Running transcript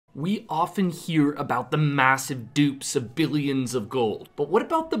We often hear about the massive dupes of billions of gold, but what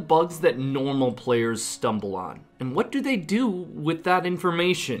about the bugs that normal players stumble on? And what do they do with that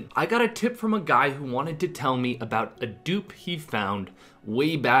information? I got a tip from a guy who wanted to tell me about a dupe he found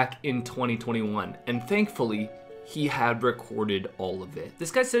way back in 2021, and thankfully, he had recorded all of it.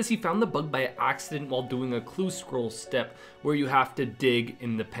 This guy says he found the bug by accident while doing a clue scroll step where you have to dig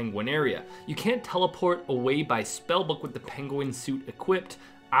in the penguin area. You can't teleport away by spellbook with the penguin suit equipped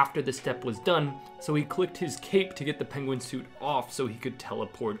after the step was done, so he clicked his cape to get the penguin suit off so he could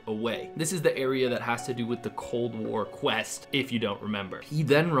teleport away. This is the area that has to do with the Cold War quest, if you don't remember. He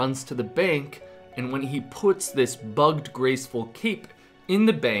then runs to the bank, and when he puts this bugged graceful cape in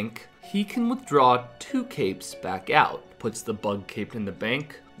the bank, he can withdraw 2 capes back out. Puts the bug cape in the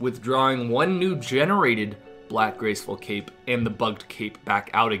bank, withdrawing 1 new generated black graceful cape and the bugged cape back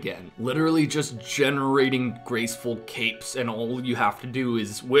out again. Literally just generating graceful capes, and all you have to do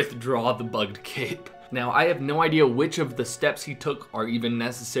is withdraw the bugged cape. Now, I have no idea which of the steps he took are even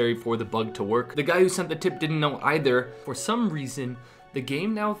necessary for the bug to work. The guy who sent the tip didn't know either. For some reason, the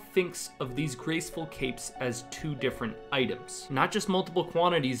game now thinks of these graceful capes as 2 different items, not just multiple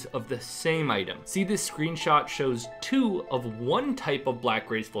quantities of the same item. See, this screenshot shows 2 of one type of black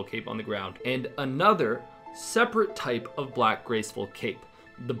graceful cape on the ground and another separate type of black graceful cape,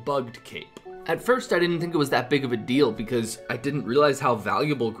 the bugged cape. At first, I didn't think it was that big of a deal because I didn't realize how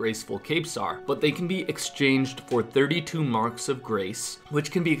valuable graceful capes are, but they can be exchanged for 32 marks of grace,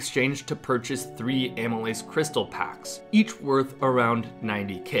 which can be exchanged to purchase 3 amylase crystal packs, each worth around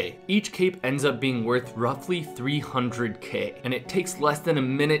 90k. Each cape ends up being worth roughly 300k, and it takes less than a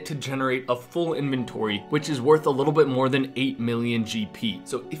minute to generate a full inventory, which is worth a little bit more than 8 million GP.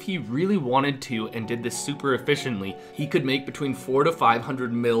 So if he really wanted to and did this super efficiently, he could make between 400 to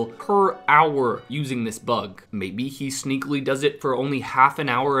 500 mil per hour using this bug. Maybe he sneakily does it for only half an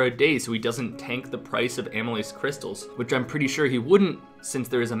hour a day so he doesn't tank the price of amylase crystals, which I'm pretty sure he wouldn't since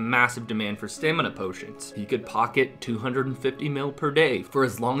there is a massive demand for stamina potions. He could pocket 250 mil per day for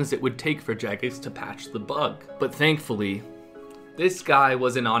as long as it would take for Jagex to patch the bug. But thankfully, this guy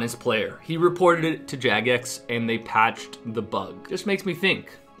was an honest player. He reported it to Jagex and they patched the bug. Just makes me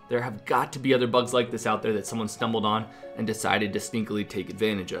think, there have got to be other bugs like this out there that someone stumbled on and decided to sneakily take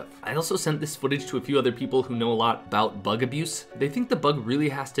advantage of. I also sent this footage to a few other people who know a lot about bug abuse. They think the bug really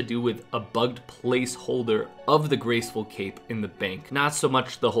has to do with a bugged placeholder of the graceful cape in the bank, not so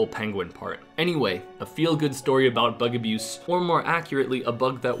much the whole penguin part. Anyway, a feel-good story about bug abuse, or more accurately, a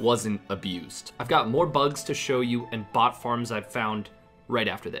bug that wasn't abused. I've got more bugs to show you and bot farms I've found right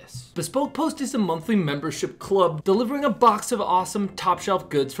after this. Bespoke Post is a monthly membership club delivering a box of awesome top shelf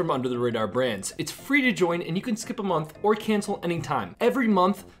goods from under the radar brands. It's free to join and you can skip a month or cancel anytime. Every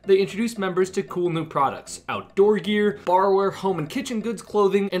month, they introduce members to cool new products, outdoor gear, barware, home and kitchen goods,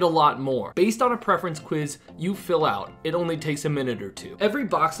 clothing, and a lot more. Based on a preference quiz you fill out, it only takes a minute or 2. Every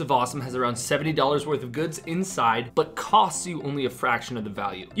box of awesome has around $70 worth of goods inside, but costs you only a fraction of the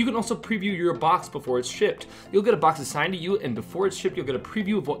value. You can also preview your box before it's shipped. You'll get a box assigned to you, and before it's shipped, you'll get a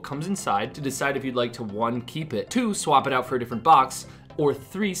preview of what comes inside to decide if you'd like to 1, keep it, 2, swap it out for a different box, or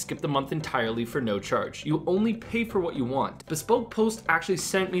 3, skip the month entirely for no charge. You only pay for what you want. Bespoke Post actually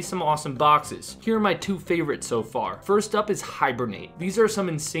sent me some awesome boxes. Here are my 2 favorites so far. First up is Hibernate. These are some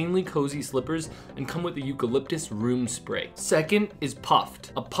insanely cozy slippers and come with a eucalyptus room spray. Second is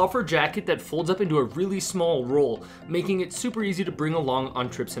Puffed, a puffer jacket that folds up into a really small roll, making it super easy to bring along on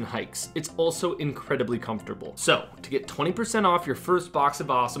trips and hikes. It's also incredibly comfortable. So, to get 20% off your first box of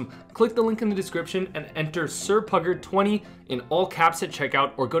awesome, click the link in the description and enter sirpugger20 in all caps at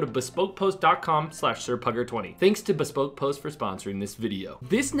checkout, or go to bespokepost.com/sirpugger20. Thanks to Bespoke Post for sponsoring this video.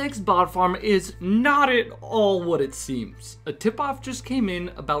 This next bot farm is not at all what it seems. A tip-off just came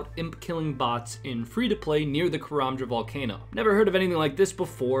in about imp killing bots in free-to-play near the Karamja volcano. Never heard of anything like this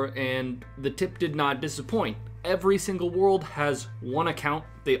before, and the tip did not disappoint. Every single world has one account.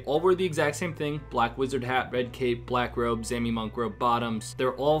 They all wear the exact same thing: black wizard hat, red cape, black robe, Zami monk robe bottoms.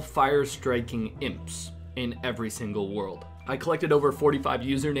 They're all fire striking imps in every single world. I collected over 45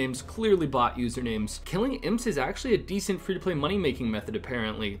 usernames, clearly bot usernames. Killing imps is actually a decent free-to-play money-making method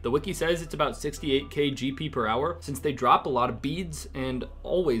apparently. The wiki says it's about 68k GP per hour, since they drop a lot of beads and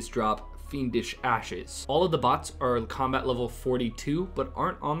always drop fiendish ashes. All of the bots are combat level 42, but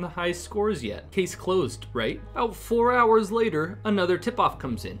aren't on the high scores yet. Case closed, right? About 4 hours later, another tip-off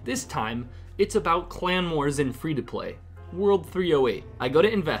comes in. This time, it's about clan wars in free-to-play. World 308. I go to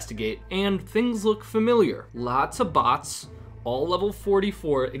investigate, and things look familiar. Lots of bots, all level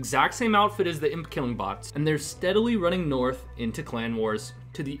 44, exact same outfit as the imp killing bots, and they're steadily running north into clan wars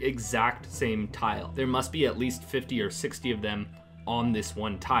to the exact same tile. There must be at least 50 or 60 of them on this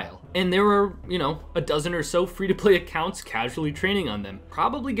one tile. And there were, you know, a dozen or so free-to-play accounts casually training on them,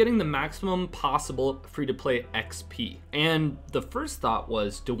 probably getting the maximum possible free-to-play XP. And the first thought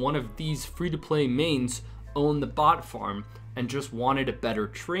was, do one of these free-to-play mains own the bot farm and just wanted a better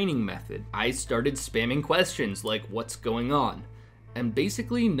training method? I started spamming questions like, what's going on? And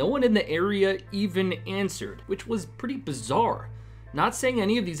basically no one in the area even answered, which was pretty bizarre. Not saying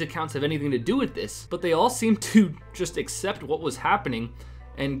any of these accounts have anything to do with this, but they all seem to just accept what was happening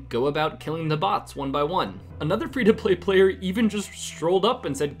and go about killing the bots one by one. Another free-to-play player even just strolled up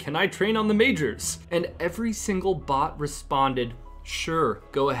and said, "Can I train on the majors?" And every single bot responded, "Sure,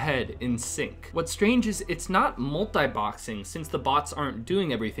 go ahead," in sync. What's strange is it's not multi-boxing, since the bots aren't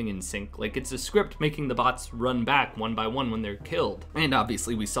doing everything in sync. Like, it's a script making the bots run back one by one when they're killed. And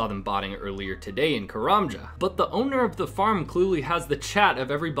obviously we saw them botting earlier today in Karamja. But the owner of the farm clearly has the chat of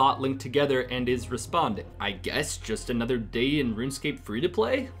every bot linked together and is responding. I guess just another day in RuneScape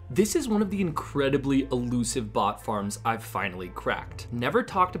free-to-play? This is one of the incredibly elusive bot farms I've finally cracked. Never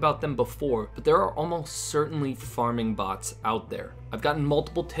talked about them before, but there are almost certainly farming bots out there. I've gotten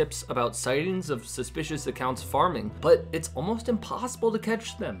multiple tips about sightings of suspicious accounts farming, but it's almost impossible to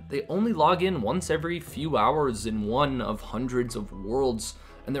catch them. They only log in once every few hours in one of hundreds of worlds,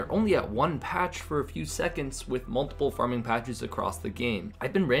 and they're only at one patch for a few seconds with multiple farming patches across the game.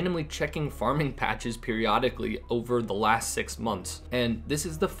 I've been randomly checking farming patches periodically over the last 6 months, and this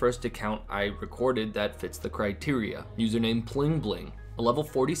is the first account I recorded that fits the criteria. Username Pling Bling. A level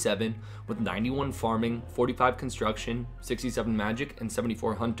 47 with 91 farming, 45 construction, 67 magic, and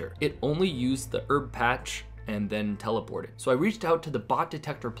 74 hunter. It only used the herb patch and then teleported. So I reached out to the bot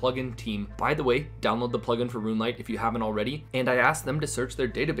detector plugin team. By the way, download the plugin for RuneLite if you haven't already, and I asked them to search their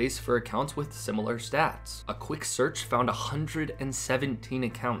database for accounts with similar stats. A quick search found 117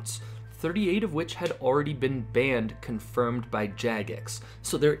 accounts, 38 of which had already been banned, confirmed by Jagex.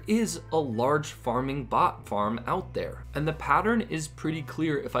 So there is a large farming bot farm out there. And the pattern is pretty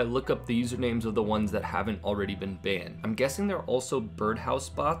clear if I look up the usernames of the ones that haven't already been banned. I'm guessing they're also birdhouse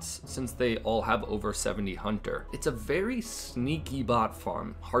bots since they all have over 70 hunter. It's a very sneaky bot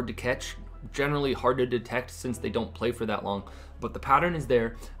farm, hard to catch, generally hard to detect since they don't play for that long, but the pattern is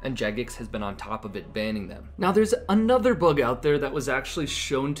there and Jagex has been on top of it banning them. Now there's another bug out there that was actually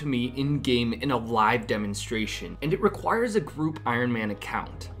shown to me in game in a live demonstration, and it requires a group Ironman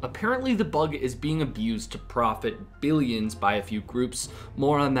account. Apparently the bug is being abused to profit billions by a few groups,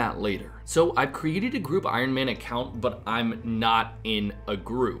 more on that later. So I've created a group Ironman account, but I'm not in a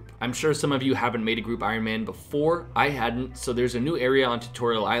group. I'm sure some of you haven't made a group Ironman before. I hadn't, so there's a new area on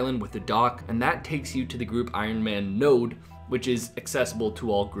Tutorial Island with a dock, and that takes you to the group Ironman node, which is accessible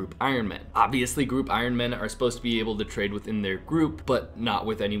to all group Ironmen. Obviously, group Ironmen are supposed to be able to trade within their group, but not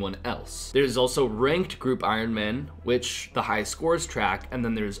with anyone else. There's also ranked group Ironmen, which the high scores track, and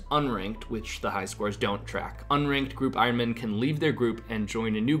then there's unranked, which the high scores don't track. Unranked group Ironmen can leave their group and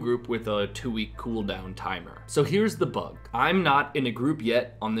join a new group with a 2-week cooldown timer. So here's the bug. I'm not in a group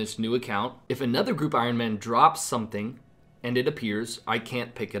yet on this new account. If another group Ironman drops something, and it appears, I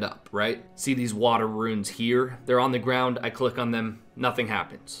can't pick it up, right? See these water runes here? They're on the ground, I click on them, nothing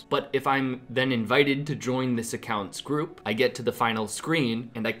happens. But if I'm then invited to join this account's group, I get to the final screen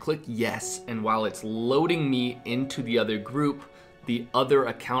and I click yes, and while it's loading me into the other group, the other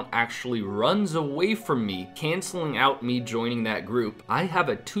account actually runs away from me, canceling out me joining that group. I have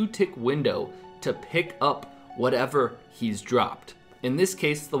a 2-tick window to pick up whatever he's dropped. In this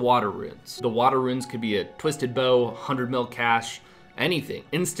case, the water runes. The water runes could be a twisted bow, 100 mil cash, anything.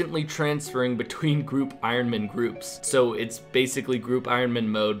 Instantly transferring between group Ironman groups. So it's basically group Ironman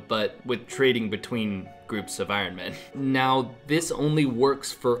mode, but with trading between groups of Ironmen. Now, this only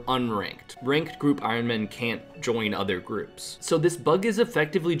works for unranked. Ranked group Ironmen can't join other groups. So this bug is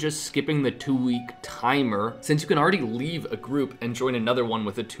effectively just skipping the 2-week timer, since you can already leave a group and join another one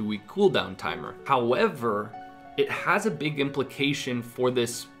with a 2-week cooldown timer. However, it has a big implication for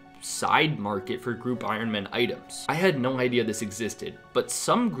this side market for group Ironman items. I had no idea this existed, but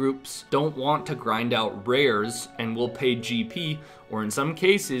some groups don't want to grind out rares and will pay GP, or in some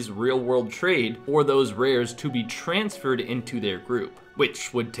cases real world trade, for those rares to be transferred into their group,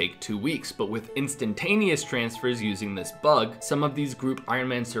 which would take 2 weeks. But with instantaneous transfers using this bug, some of these group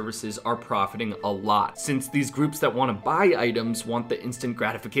Ironman services are profiting a lot, since these groups that want to buy items want the instant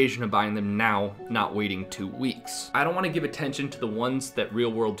gratification of buying them now, not waiting 2 weeks. I don't want to give attention to the ones that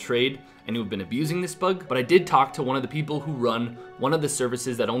real world trade and who have been abusing this bug, but I did talk to one of the people who run one of the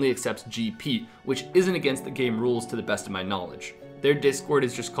services that only accepts GP, which isn't against the game rules to the best of my knowledge. Their Discord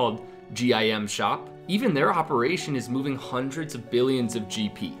is just called GIM Shop, Even their operation is moving hundreds of billions of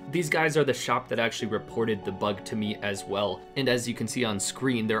GP. These guys are the shop that actually reported the bug to me as well, and as you can see on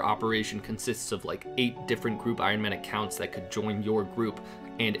screen, their operation consists of like 8 different Group Iron Man accounts that could join your group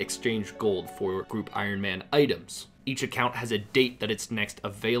and exchange gold for Group Iron Man items. Each account has a date that it's next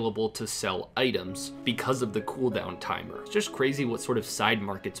available to sell items because of the cooldown timer. It's just crazy what sort of side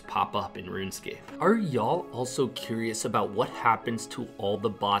markets pop up in RuneScape. Are y'all also curious about what happens to all the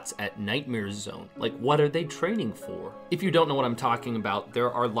bots at Nightmare Zone? Like, what are they training for? If you don't know what I'm talking about,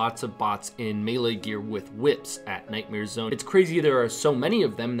 there are lots of bots in melee gear with whips at Nightmare Zone. It's crazy there are so many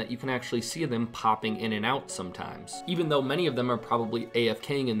of them that you can actually see them popping in and out sometimes, even though many of them are probably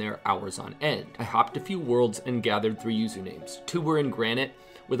AFKing in there hours on end. I hopped a few worlds and gathered 3 usernames. 2 were in Granite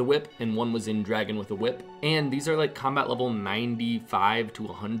with a whip and 1 was in Dragon with a whip. And these are like combat level 95 to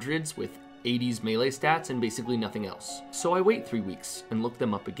 100s with 80s melee stats and basically nothing else. So I wait 3 weeks and look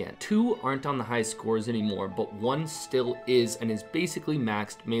them up again. 2 aren't on the high scores anymore, but 1 still is and is basically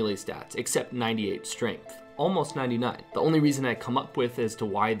maxed melee stats, except 98 strength. Almost 99. The only reason I come up with as to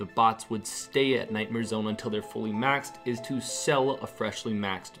why the bots would stay at Nightmare Zone until they're fully maxed is to sell a freshly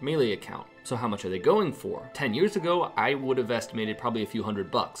maxed melee account. So how much are they going for? 10 years ago, I would have estimated probably a few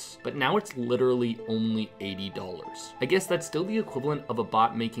 $100, but now it's literally only $80. I guess that's still the equivalent of a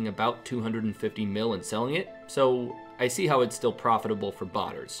bot making about 250 mil and selling it, so I see how it's still profitable for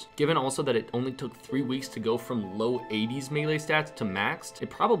botters. Given also that it only took 3 weeks to go from low 80s melee stats to maxed, it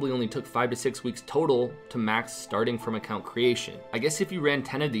probably only took 5 to 6 weeks total to max starting from account creation. I guess if you ran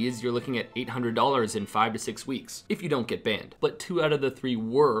 10 of these, you're looking at $800 in 5 to 6 weeks, if you don't get banned. But 2 out of the 3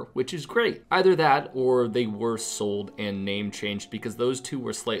 were, which is great. Either that, or they were sold and name changed because those 2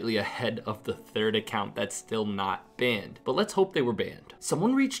 were slightly ahead of the 3rd account that's still not banned. But let's hope they were banned.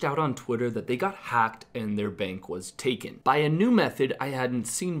 Someone reached out on Twitter that they got hacked and their bank was taken by a new method I hadn't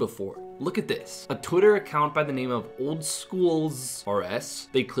seen before. Look at this. A Twitter account by the name of Old Schools RS.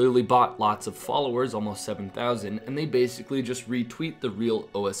 They clearly bought lots of followers, almost 7,000, and they basically just retweet the real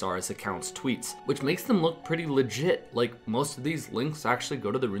OSRS account's tweets, which makes them look pretty legit. Like, most of these links actually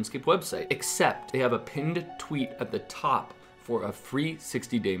go to the RuneScape website, except they have a pinned tweet at the top for a free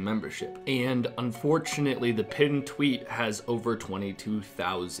 60-day membership. And unfortunately, the pinned tweet has over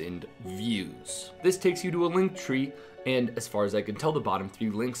 22,000 views. This takes you to a link tree, and as far as I can tell, the bottom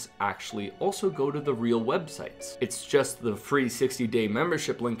 3 links actually also go to the real websites. It's just the free 60-day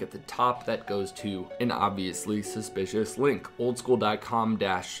membership link at the top that goes to an obviously suspicious link,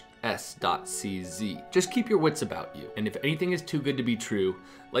 oldschool.com-s.cz. Just keep your wits about you, and if anything is too good to be true,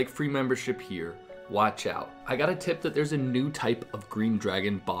 like free membership here, watch out. I got a tip that there's a new type of green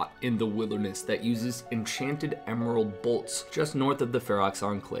dragon bot in the wilderness that uses enchanted emerald bolts just north of the Ferox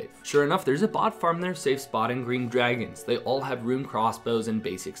Enclave. Sure enough, there's a bot farm there safe spotting green dragons. They all have rune crossbows and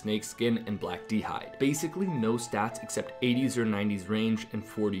basic snake skin and black d'hide. Basically no stats except 80s or 90s range and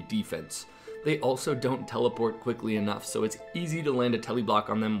 40 defense. They also don't teleport quickly enough, so it's easy to land a teleblock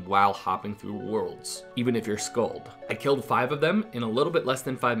on them while hopping through worlds, even if you're skulled. I killed 5 of them in a little bit less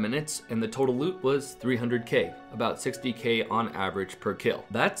than 5 minutes, and the total loot was 300k, about 60k on average per kill.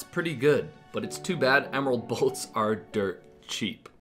 That's pretty good, but it's too bad emerald bolts are dirt cheap.